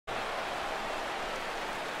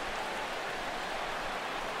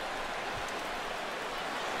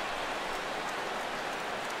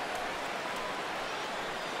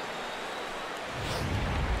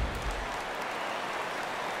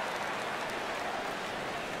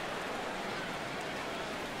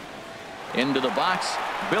Into the box,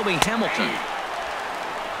 Billy Hamilton.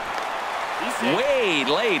 Way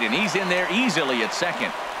late, and he's in there easily at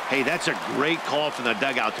second. Hey, that's a great call from the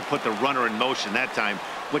dugout to put the runner in motion that time.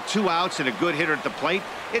 With 2 outs and a good hitter at the plate,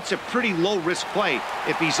 it's a pretty low-risk play.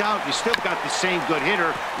 If he's out, you still got the same good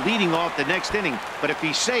hitter leading off the next inning. But if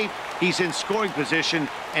he's safe, he's in scoring position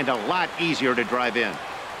and a lot easier to drive in.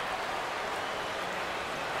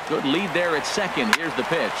 Good lead there at second. Here's the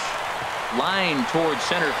pitch. Line towards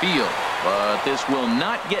center field. But this will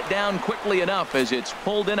not get down quickly enough as it's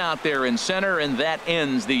pulled in out there in center, and that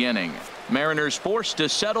ends the inning. Mariners forced to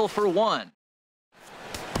settle for 1.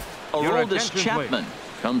 Aroldis Chapman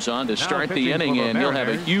comes on to start the inning, and he'll have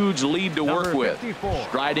a huge lead to work with.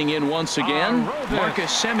 Striding in once again,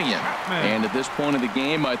 Marcus Semien. And at this point of the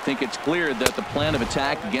game, I think it's clear that the plan of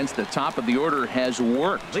attack against the top of the order has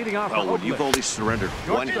worked. Well, when you've only surrendered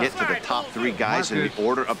 1 hit to the top 3 guys in the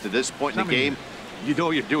order up to this point in the game, you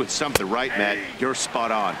know you're doing something right, Matt. You're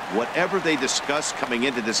spot on. Whatever they discussed coming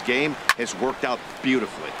into this game has worked out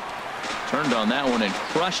beautifully. Turned on that one and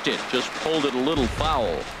crushed it. Just pulled it a little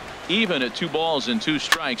foul. Even at 2 balls and 2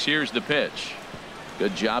 strikes. Here's the pitch.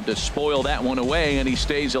 Good job to spoil that one away, and he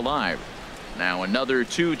stays alive. Now another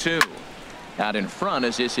 2-2. Out in front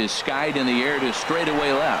as this is skied in the air to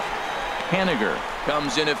straightaway left. Haniger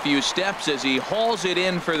comes in a few steps as he hauls it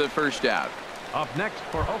in for the first out. Up next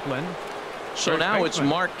for Oakland. So now it's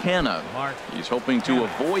Mark Canha. He's hoping to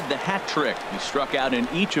avoid the hat trick. He struck out in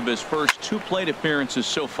each of his first 2 plate appearances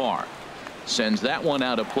so far. Sends that one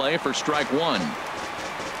out of play for strike 1.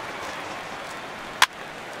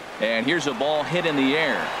 And here's a ball hit in the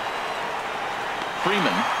air.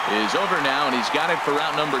 Freeman is over now, and he's got it for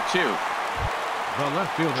out number 2. The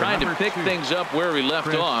left fielder, trying to pick things up where he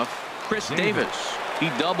left off. Chris Davis. He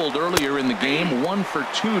doubled earlier in the game, 1 for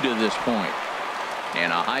 2 to this point.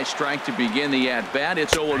 And a high strike to begin the at-bat.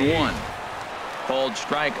 It's 0-1. Called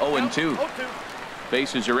strike 0-2.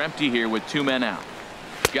 Bases are empty here with 2 men out.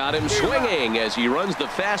 Got him swinging as he runs the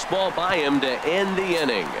fastball by him to end the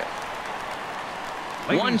inning.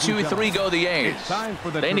 1, 2, 3 go the A's.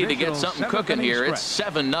 They need to get something cooking here. It's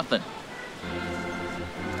 7-0.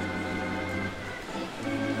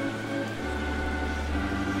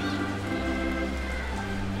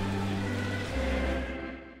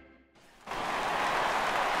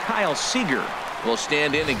 Kyle Seager will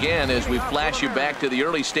stand in again as we flash you back to the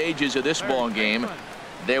early stages of this ball game.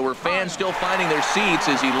 There were fans still finding their seats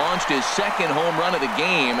as he launched his 2nd home run of the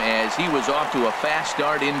game, as he was off to a fast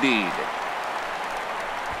start indeed.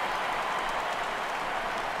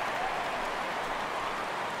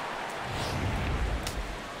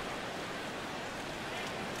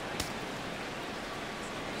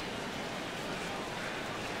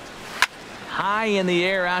 High in the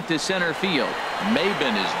air out to center field.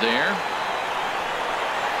 Maben is there.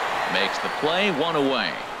 Makes the play, 1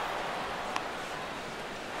 away.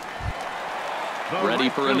 Ready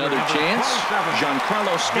for another chance.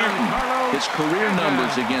 Giancarlo Stanton. His career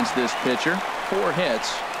numbers against this pitcher: 4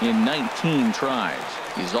 hits in 19 tries.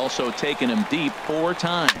 He's also taken him deep 4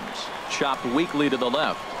 times. Chopped weakly to the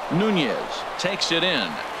left. Nunez takes it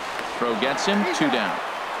in. Throw gets him, 2 down.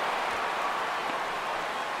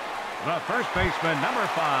 The first baseman, number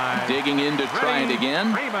 5. Digging in to try it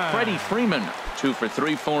again. Freddie Freeman. 2 for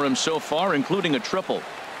 3 for him so far, including a triple.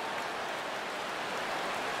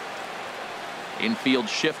 Infield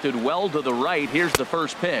shifted well to the right. Here's the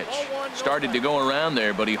first pitch. Started to go around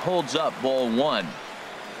there, but he holds up, ball 1.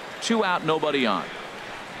 2 out, nobody on.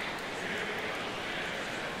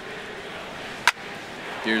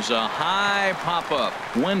 Here's a high pop-up.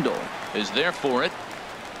 Wendell is there for it.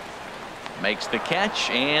 Makes the catch,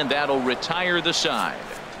 and that'll retire the side.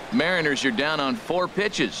 Mariners are down on 4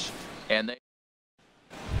 pitches, and they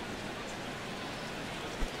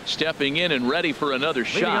stepping in and ready for another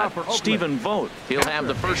shot. Stephen Vogt. He'll have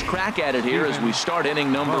the first crack at it here as we start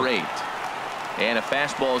inning number 8. And a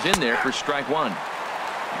fastball's in there for strike 1.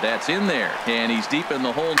 That's in there, and he's deep in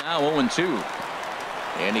the hole now, 0-2.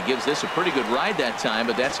 And he gives this a pretty good ride that time,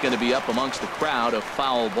 but that's going to be up amongst the crowd, a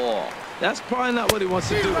foul ball. That's probably not what he wants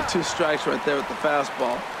to do with 2 strikes right there with the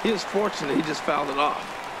fastball. He was fortunate he just fouled it off.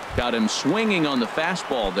 Got him swinging on the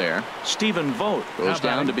fastball there. Stephen Vogt goes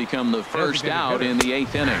down to become the first out in the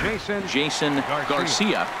 8th inning. Jason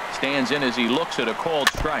Garcia stands in as he looks at a called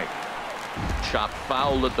strike. Chopped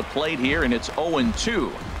foul at the plate here, and it's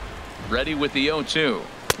 0-2. Ready with the 0-2.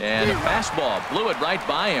 And a fastball blew it right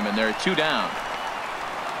by him, and there are 2 down.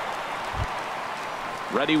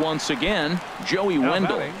 Ready once again, Joey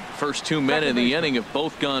Wendell. First 2 men in the inning have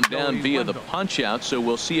both gone down via the punch-out, so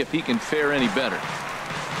we'll see if he can fare any better.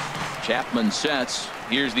 Chapman sets.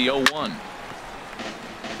 Here's the 0-1.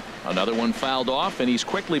 Another one fouled off, and he's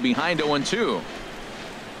quickly behind 0-2.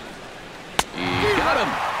 He got him.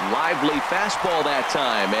 Lively fastball that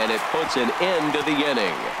time, and it puts an end to the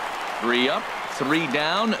inning. 3 up, 3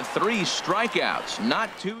 down, 3 strikeouts. Not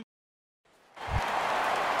too.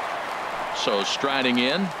 So striding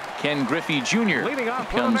in, Ken Griffey Jr. Leading off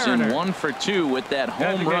for the comes in Mariners. 1 for 2 with that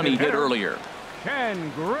home run he hit earlier.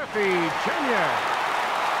 Ken Griffey Jr.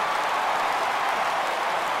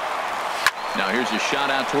 Now here's a shot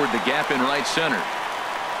out toward the gap in right center.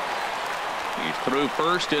 He's through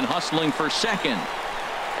first and hustling for second.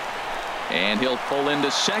 And he'll pull into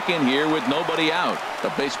second here with nobody out. The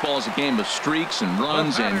baseball's a game of streaks and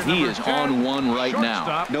runs, and he is on one right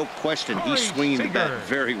now. No question, he's swinging the bat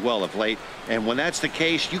very well of late. And when that's the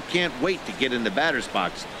case, you can't wait to get in the batter's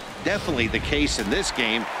box. Definitely the case in this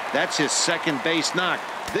game. That's his second base knock.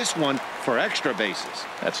 This one for extra bases.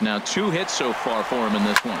 That's now 2 hits so far for him in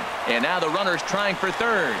this one. And now the runner's trying for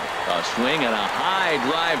third. A swing and a high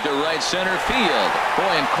drive to right center field.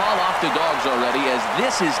 Boy, and call off the Dogs already as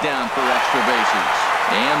this is down for extra bases.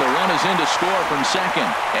 And the run is in to score from second.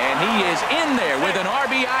 And he is in there with an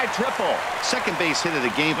RBI triple. Second base hit of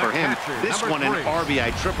the game for him. This one an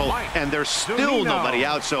RBI triple. And there's still nobody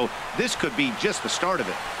out, so this could be just the start of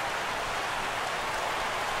it.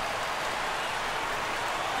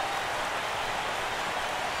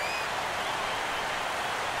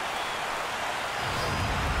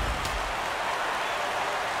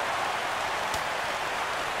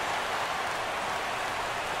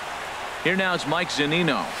 Here now is Mike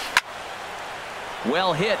Zunino.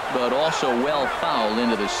 Well hit, but also well fouled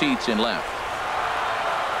into the seats and left.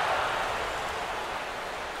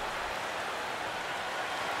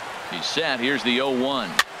 He's set. Here's the 0-1.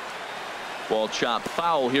 Ball chopped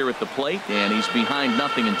foul here at the plate, and he's behind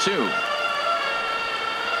 0-2.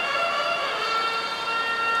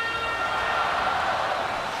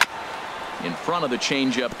 In front of the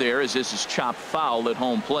changeup there as this is chopped foul at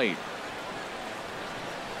home plate.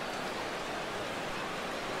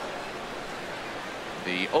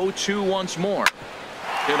 The 0-2 once more.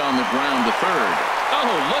 Hit on the ground to third.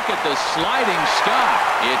 Oh, look at the sliding stop.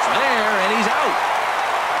 It's there, and he's out.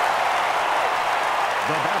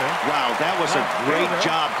 Wow, that was a great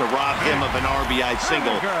job to rob him of an RBI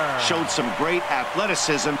single. Showed some great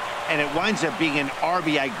athleticism, and it winds up being an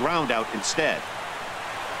RBI ground out instead.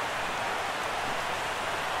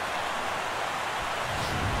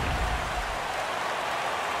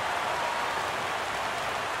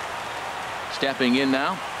 Stepping in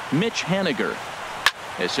now, Mitch Haniger.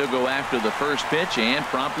 As he'll go after the first pitch and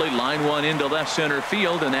promptly line one into left center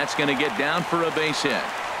field, and that's going to get down for a base hit.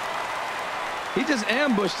 He just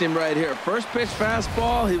ambushed him right here. First pitch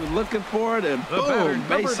fastball, he was looking for it, and boom,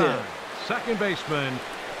 base hit. Second baseman,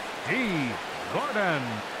 D. Gordon.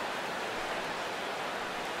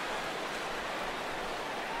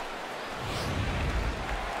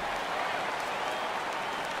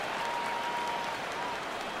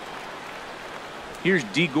 Here's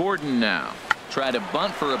D. Gordon now. Try to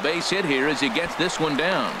bunt for a base hit here as he gets this one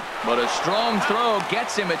down. But a strong throw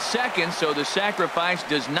gets him at second, so the sacrifice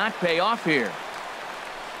does not pay off here.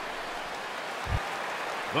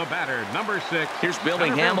 The batter, number 6. Here's Billy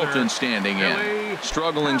Hamilton standing in.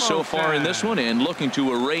 Struggling so far in this one and looking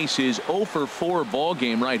to erase his 0-for-4 ball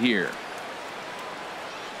game right here.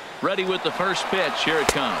 Ready with the first pitch. Here it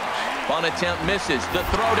comes. Bunt attempt misses. The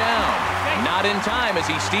throw down. Not in time as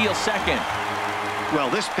he steals second. Well,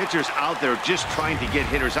 this pitcher's out there just trying to get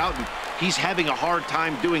hitters out, and he's having a hard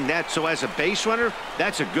time doing that. So as a base runner,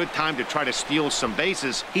 that's a good time to try to steal some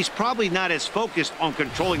bases. He's probably not as focused on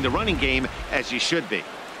controlling the running game as he should be.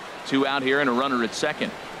 2 out here and a runner at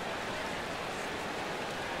second.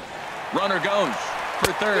 Runner goes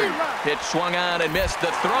for third. Pitch swung on and missed. The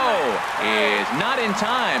throw is not in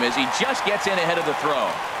time as he just gets in ahead of the throw.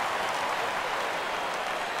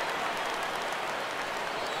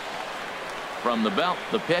 From the belt,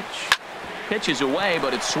 the pitch. Pitch is away,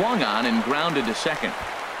 but it's swung on and grounded to second.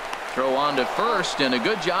 Throw on to first, and a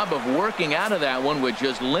good job of working out of that one with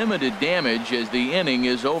just limited damage as the inning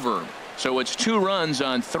is over. So it's 2 runs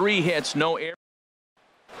on 3 hits, no error.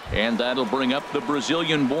 And that'll bring up the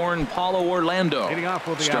Brazilian-born Paulo Orlando.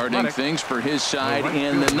 Starting things for his side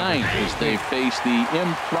in the 9th as they face the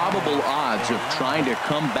improbable odds of trying to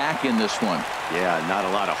come back in this one. Yeah, not a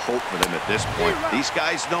lot of hope for them at this point. These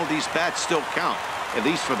guys know these bats still count, at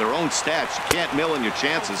least for their own stats. You can't mill in your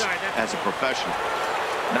chances as a professional.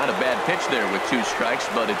 Not a bad pitch there with 2 strikes,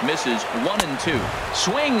 but it misses 1-2.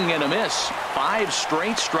 Swing and a miss. 5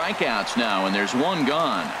 straight strikeouts now, and there's 1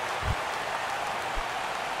 gone.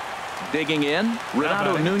 Digging in,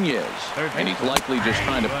 Renato Nunez. And he's likely just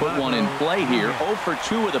trying to put one in play here. 0 for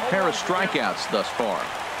 2 with a pair of strikeouts thus far.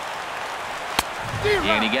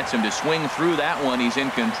 And he gets him to swing through that one. He's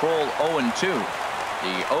in control 0-2.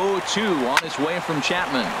 The 0-2 on his way from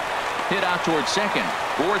Chapman. Hit out towards second.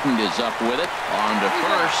 Gordon is up with it. On to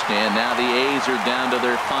first. And now the A's are down to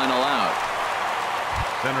their final out.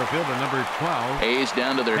 Center fielder number 12. A's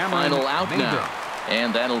down to their final out now.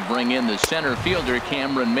 And that'll bring in the center fielder,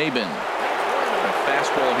 Cameron Maybin. The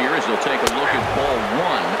fastball here as he'll take a look at ball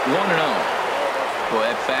 1. 1-0. Boy,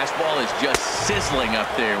 that fastball is just sizzling up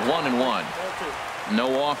there. 1-1.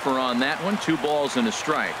 No offer on that one. 2 balls and a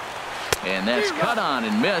strike. And that's cut on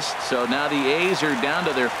and missed. So now the A's are down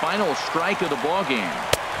to their final strike of the ball game.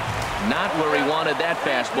 Not where he wanted that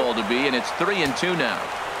fastball to be, and it's 3-2 now.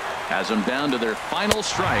 Has them down to their final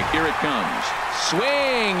strike. Here it comes.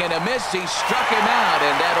 Swing and a miss. He struck him out,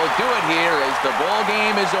 and that'll do it here as the ball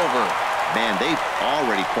game is over. Man, they've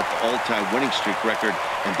already put the all-time winning streak record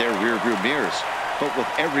in their rearview mirrors. But with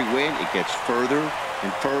every win, it gets further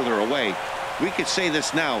and further away. We could say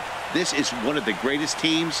this now. This is one of the greatest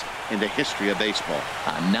teams in the history of baseball.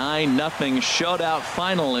 A 9-0 shutout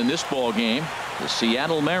final in this ball game. The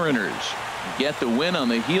Seattle Mariners get the win on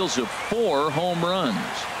the heels of 4 home runs.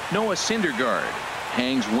 Noah Syndergaard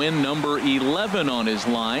hangs win number 11 on his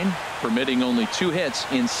line, permitting only 2 hits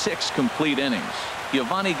in 6 complete innings.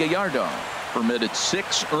 Giovanni Gallardo permitted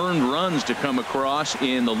 6 earned runs to come across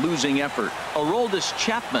in the losing effort. Aroldis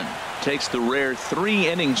Chapman takes the rare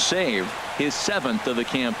 3-inning save, his 7th of the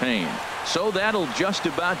campaign. So that'll just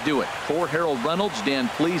about do it. For Harold Reynolds, Dan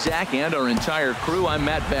Plesac, and our entire crew, I'm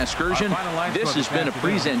Matt Vasgersian. This has been a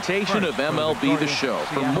presentation of MLB The Show.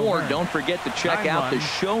 For more, don't forget to check out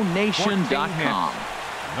theshownation.com.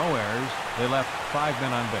 No errors. They left 5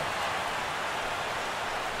 men on base.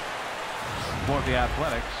 For the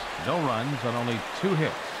Athletics, no runs on only 2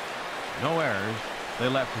 hits. No errors. They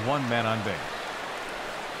left 1 man on base.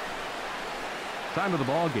 Time of the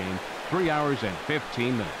ball game, 3 hours and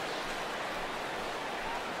 15 minutes.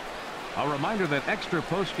 A reminder that extra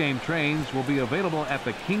post-game trains will be available at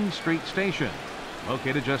the King Street Station,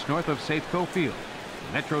 located just north of Safeco Field.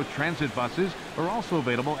 Metro Transit buses are also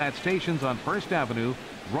available at stations on First Avenue,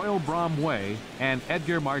 Royal Brom Way, and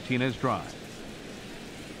Edgar Martinez Drive.